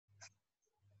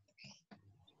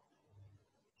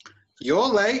You're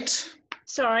late.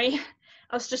 Sorry,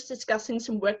 I was just discussing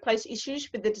some workplace issues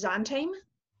with the design team.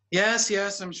 Yes,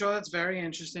 I'm sure that's very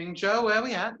interesting. Joe, where are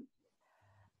we at?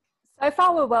 So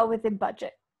far, we're well within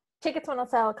budget. Tickets went on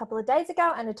sale a couple of days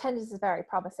ago and attendance is very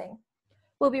promising.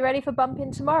 We'll be ready for bump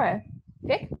in tomorrow.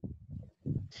 Vic?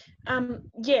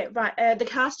 Yeah, right. The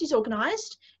cast is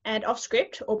organised and off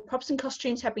script. All props and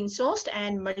costumes have been sourced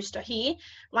and most are here.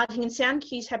 Lighting and sound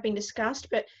cues have been discussed,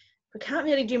 but we can't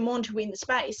really do more until we're in the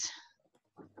space.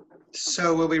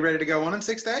 So we'll be ready to go on in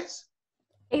 6 days?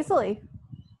 Easily.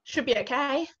 Should be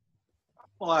okay.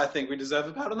 Well, I think we deserve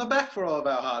a pat on the back for all of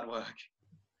our hard work.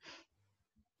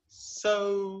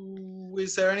 So,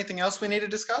 is there anything else we need to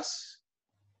discuss?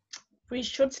 We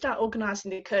should start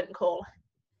organising the curtain call.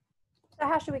 So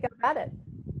how should we go about it?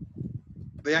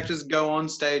 The actors go on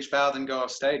stage, bow, then go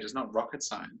off stage. It's not rocket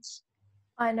science.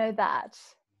 I know that.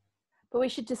 But we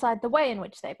should decide the way in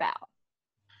which they bow.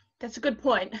 That's a good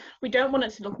point. We don't want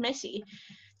it to look messy.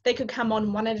 They could come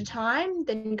on one at a time,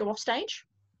 then go off stage.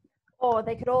 Or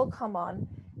they could all come on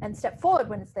and step forward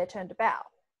when it's their turn to bow.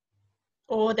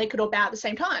 Or they could all bow at the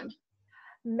same time.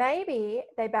 Maybe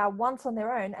they bow once on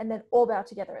their own and then all bow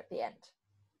together at the end.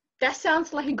 That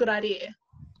sounds like a good idea.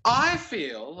 I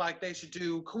feel like they should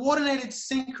do coordinated,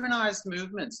 synchronized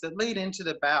movements that lead into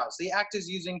the bows. The actors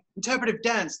using interpretive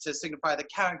dance to signify the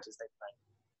characters they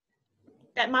play.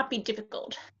 That might be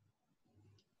difficult.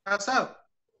 How so?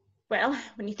 Well,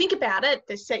 when you think about it,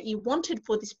 the set you wanted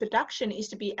for this production is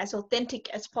to be as authentic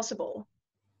as possible.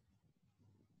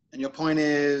 And your point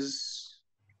is?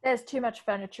 There's too much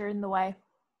furniture in the way.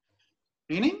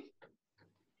 Meaning?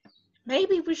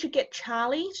 Maybe we should get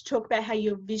Charlie to talk about how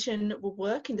your vision will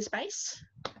work in the space.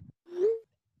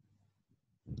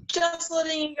 Just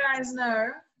letting you guys know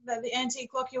that the antique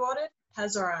clock you ordered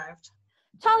has arrived.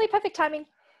 Charlie, perfect timing.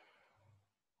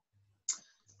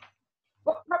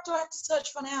 What prop do I have to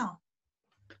search for now?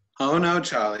 Oh no,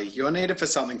 Charlie. You're needed for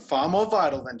something far more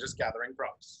vital than just gathering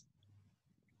props.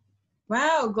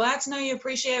 Wow, glad to know you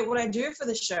appreciate what I do for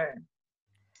the show.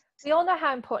 We all know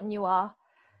how important you are.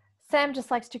 Sam just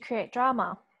likes to create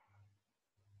drama.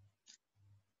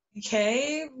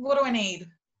 Okay, what do I need?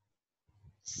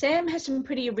 Sam has some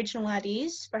pretty original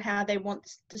ideas for how they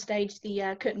want to stage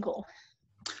the curtain call.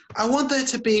 I want there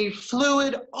to be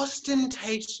fluid,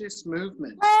 ostentatious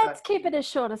movements. Let's keep it as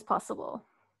short as possible.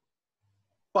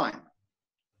 Fine.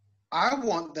 I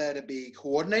want there to be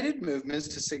coordinated movements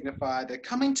to signify the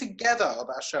coming together of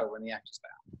our show when the actors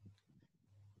bow.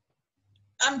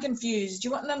 I'm confused. Do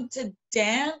you want them to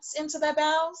dance into their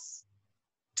bows?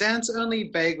 Dance only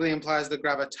vaguely implies the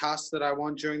gravitas that I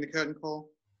want during the curtain call.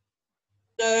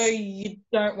 So you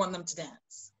don't want them to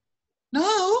dance? No.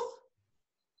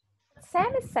 What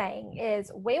Sam is saying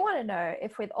is we want to know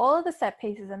if with all of the set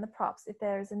pieces and the props, if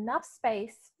there is enough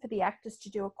space for the actors to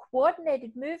do a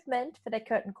coordinated movement for their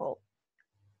curtain call.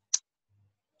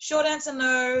 Short answer,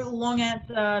 no. Long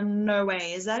answer, no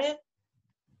way. Is that it?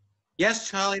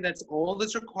 Yes, Charlie, that's all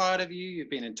that's required of you. You've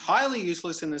been entirely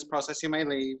useless in this process. You may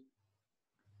leave.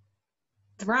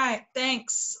 Right,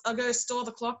 thanks. I'll go store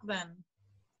the clock then.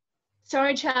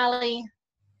 Sorry, Charlie.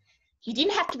 You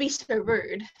didn't have to be so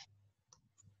rude.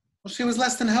 Well, she was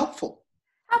less than helpful.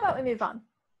 How about we move on?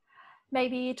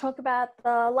 Maybe talk about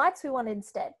the lights we want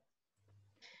instead.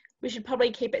 We should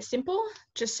probably keep it simple,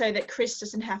 just so that Chris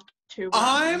doesn't have to...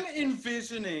 I'm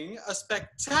envisioning a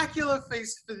spectacular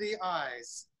feast for the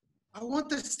eyes. I want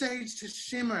the stage to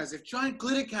shimmer as if giant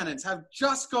glitter cannons have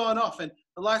just gone off and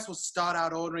the lights will start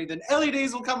out ordinary, then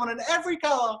LEDs will come on in every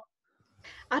colour.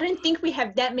 I don't think we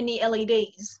have that many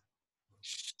LEDs.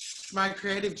 My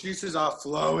creative juices are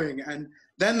flowing, and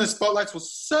then the spotlights will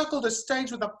circle the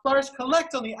stage with a flourish,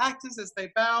 collect on the actors as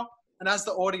they bow, and as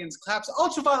the audience claps,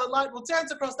 ultraviolet light will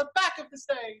dance across the back of the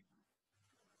stage.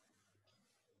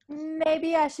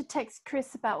 Maybe I should text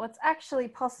Chris about what's actually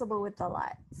possible with the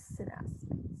lights in our space.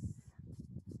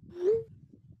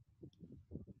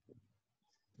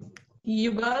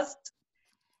 You buzzed?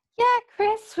 Yeah,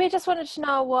 Chris, we just wanted to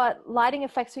know what lighting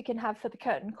effects we can have for the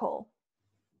curtain call.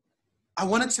 I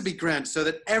want it to be grand so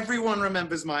that everyone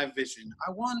remembers my vision.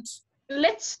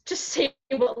 Let's just see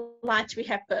what lights we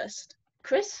have first.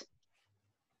 Chris?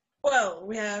 Well,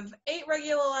 we have 8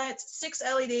 regular lights, 6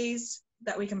 LEDs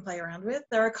that we can play around with.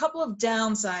 There are a couple of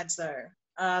downsides though.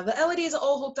 The LEDs are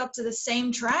all hooked up to the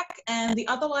same track and the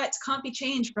other lights can't be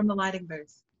changed from the lighting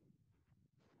booth.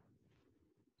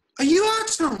 Are you out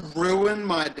to ruin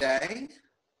my day?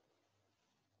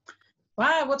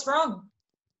 Why? What's wrong?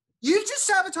 You've just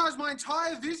sabotaged my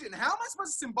entire vision. How am I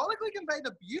supposed to symbolically convey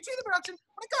the beauty of the production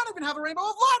when I can't even have a rainbow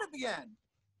of light at the end?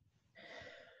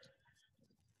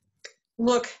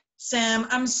 Look, Sam,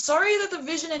 I'm sorry that the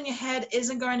vision in your head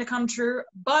isn't going to come true,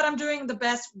 but I'm doing the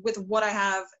best with what I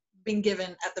have been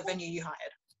given at the venue you hired.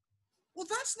 Well,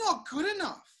 that's not good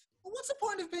enough. Well, what's the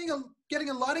point of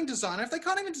getting a lighting designer if they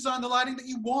can't even design the lighting that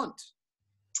you want?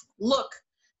 Look,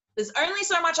 there's only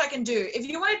so much I can do. If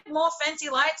you wanted more fancy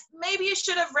lights, maybe you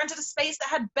should have rented a space that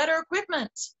had better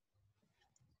equipment.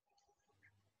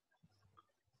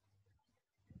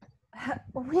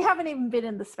 We haven't even been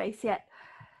in the space yet.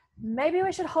 Maybe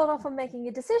we should hold off on making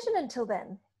a decision until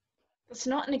then. It's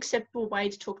not an acceptable way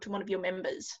to talk to one of your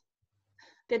members.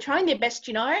 They're trying their best,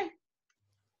 you know.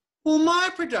 Well, my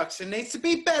production needs to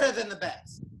be better than the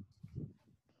best.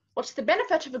 What's the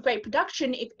benefit of a great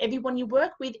production if everyone you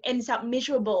work with ends up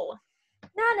miserable?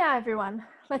 Now, everyone,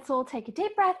 let's all take a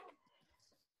deep breath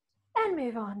and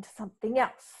move on to something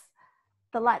else.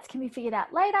 The lights can be figured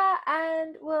out later,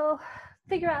 and we'll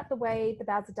figure out the way the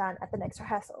bows are done at the next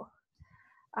rehearsal.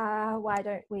 Why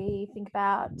don't we think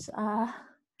about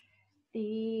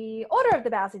the order of the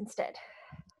bows instead?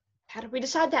 How did we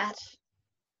decide that?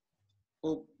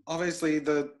 Well, obviously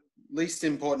the least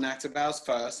important actor bows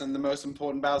first and the most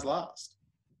important bows last.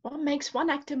 What makes one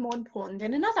actor more important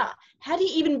than another? How do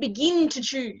you even begin to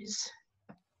choose?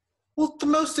 Well, the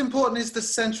most important is the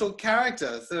central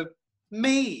character, the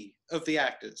me of the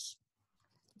actors.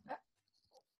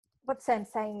 What Sam's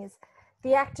saying is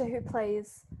the actor who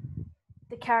plays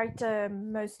the character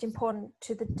most important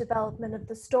to the development of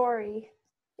the story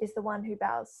is the one who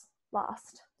bows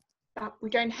last. But we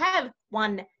don't have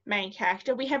one main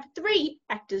character. We have 3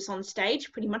 actors on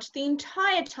stage pretty much the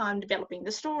entire time developing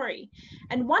the story.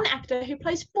 And one actor who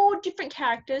plays 4 different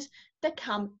characters that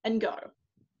come and go.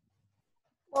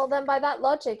 Well, then by that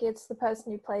logic, it's the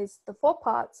person who plays the 4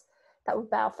 parts that would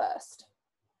bow first.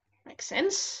 Makes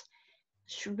sense.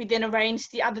 Should we then arrange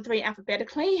the other 3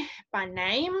 alphabetically, by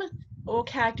name or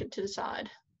character to decide?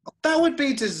 That would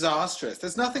be disastrous.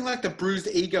 There's nothing like the bruised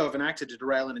ego of an actor to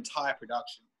derail an entire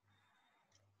production.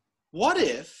 What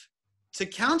if, to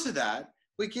counter that,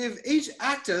 we give each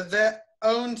actor their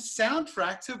own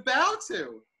soundtrack to bow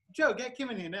to? Joe, get Kim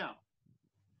in here now.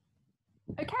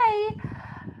 Okay,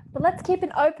 but let's keep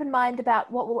an open mind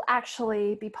about what will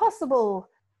actually be possible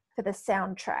for the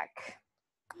soundtrack.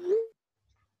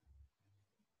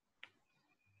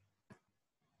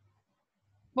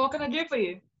 What can I do for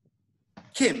you?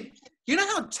 Kim, you know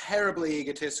how terribly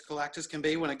egotistical actors can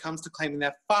be when it comes to claiming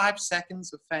their 5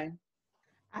 seconds of fame?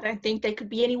 I don't think they could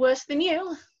be any worse than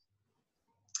you.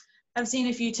 I've seen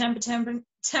a few temper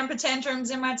tantrums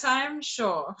in my time,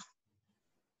 sure.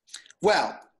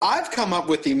 Well, I've come up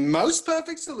with the most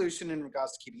perfect solution in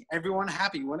regards to keeping everyone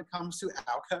happy when it comes to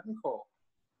our curtain call.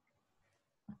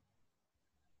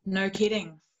 No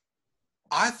kidding.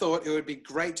 I thought it would be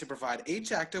great to provide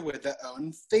each actor with their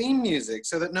own theme music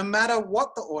so that no matter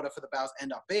what the order for the bows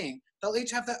end up being, they'll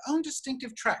each have their own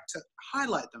distinctive track to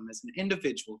highlight them as an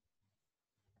individual.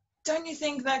 Don't you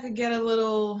think that could get a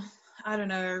little, I don't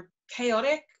know,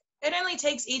 chaotic? It only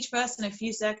takes each person a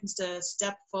few seconds to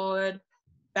step forward,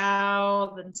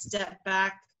 bow, then step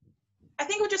back. I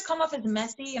think it would just come off as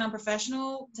messy and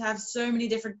unprofessional to have so many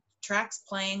different tracks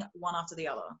playing one after the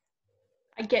other.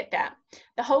 I get that.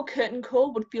 The whole curtain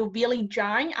call would feel really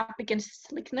jarring up against the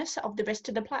slickness of the rest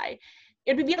of the play.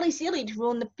 It would be really silly to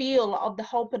ruin the feel of the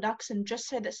whole production just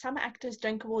so that some actors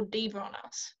don't go all diva on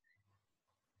us.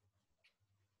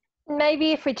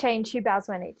 Maybe if we change who bows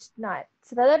when each night,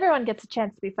 so that everyone gets a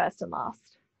chance to be first and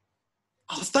last.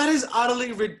 Oh, that is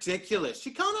utterly ridiculous.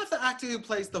 You can't have the actor who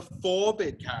plays the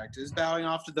 4-bit characters bowing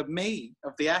after the me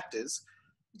of the actors.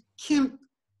 Kim,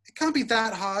 it can't be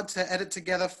that hard to edit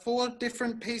together 4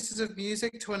 different pieces of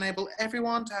music to enable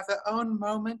everyone to have their own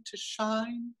moment to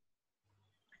shine.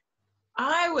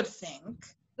 I would think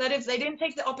that if they didn't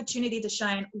take the opportunity to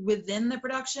shine within the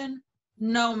production,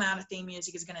 no amount of theme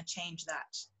music is going to change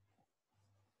that.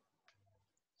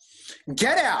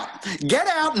 Get out! Get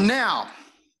out now!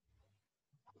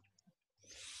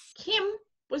 Kim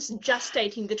was just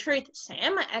stating the truth,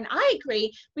 Sam, and I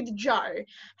agree with Joe.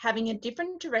 Having a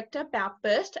different director bow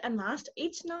first and last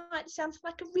each night sounds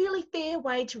like a really fair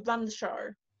way to run the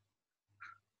show.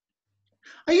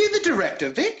 Are you the director,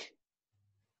 Vic?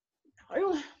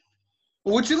 No.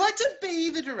 Would you like to be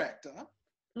the director?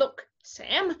 Look,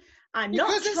 Sam, I'm not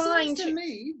because trying it seems to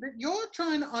me that you're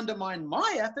trying to undermine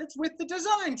my efforts with the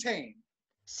design team.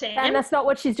 Sam, And that's not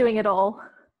what she's doing at all.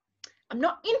 I'm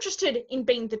not interested in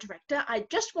being the director. I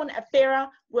just want a fairer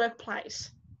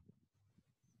workplace.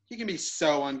 You can be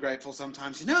so ungrateful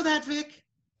sometimes. You know that, Vic?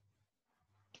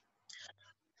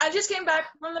 I just came back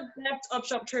from the best op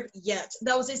shop trip yet.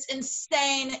 There was this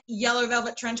insane yellow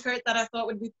velvet trench coat that I thought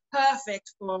would be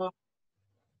perfect for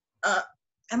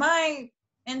Am I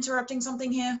interrupting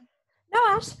something here? No,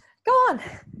 Ash, go on.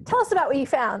 Tell us about what you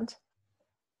found.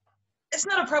 It's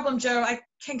not a problem, Joe. I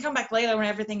can come back later when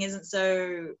everything isn't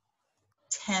so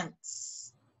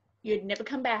tense. You'd never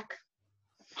come back.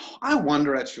 I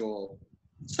wonder at you all.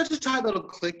 Such a tight little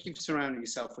clique you've surrounded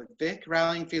yourself with, Vic,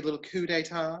 rallying for your little coup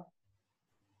d'etat.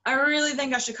 I really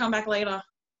think I should come back later.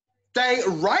 Stay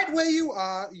right where you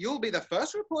are. You'll be the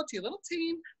first to report to your little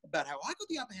team about how I got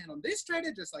the upper hand on this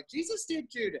traitor just like Jesus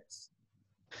did Judas.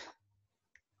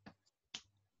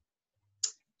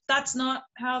 That's not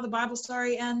how the Bible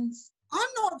story ends. I'm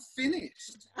not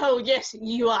finished. Oh, yes,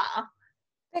 you are.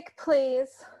 Vic, please.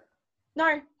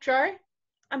 No, Joe,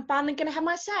 I'm finally going to have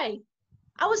my say.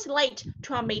 I was late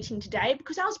to our meeting today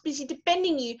because I was busy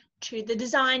defending you to the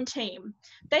design team.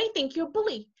 They think you're a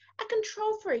bully, a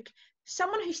control freak,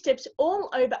 someone who steps all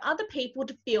over other people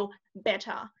to feel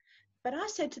better. But I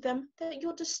said to them that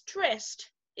you're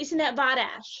distressed. Isn't that right,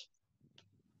 Ash?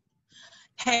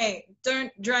 Hey,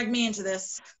 don't drag me into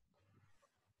this.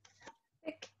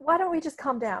 Vic, why don't we just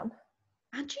calm down?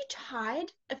 Aren't you tired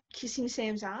of kissing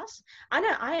Sam's ass? I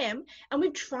know I am. And what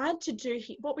we tried to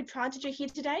do here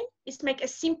today is to make a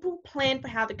simple plan for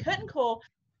how the curtain call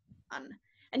on.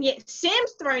 And yet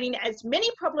Sam's thrown in as many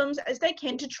problems as they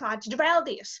can to try to derail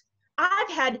this.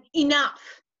 I've had enough.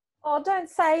 Oh, don't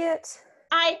say it.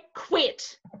 I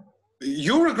quit.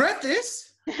 You'll regret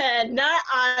this. No,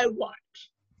 I won't.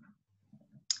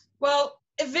 Well,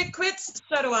 if Vic quits,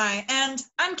 so do I. And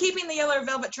I'm keeping the yellow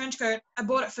velvet trench coat. I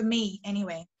bought it for me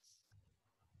anyway.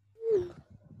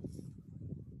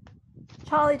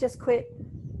 Charlie just quit.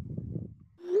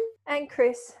 And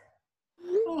Chris.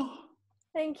 Oh.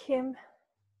 And Kim.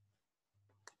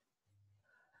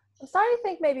 I'm starting to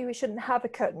think maybe we shouldn't have a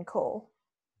curtain call.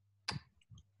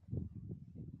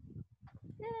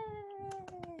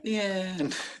 Yeah.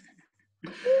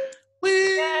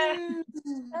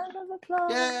 Round of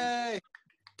applause. Yay.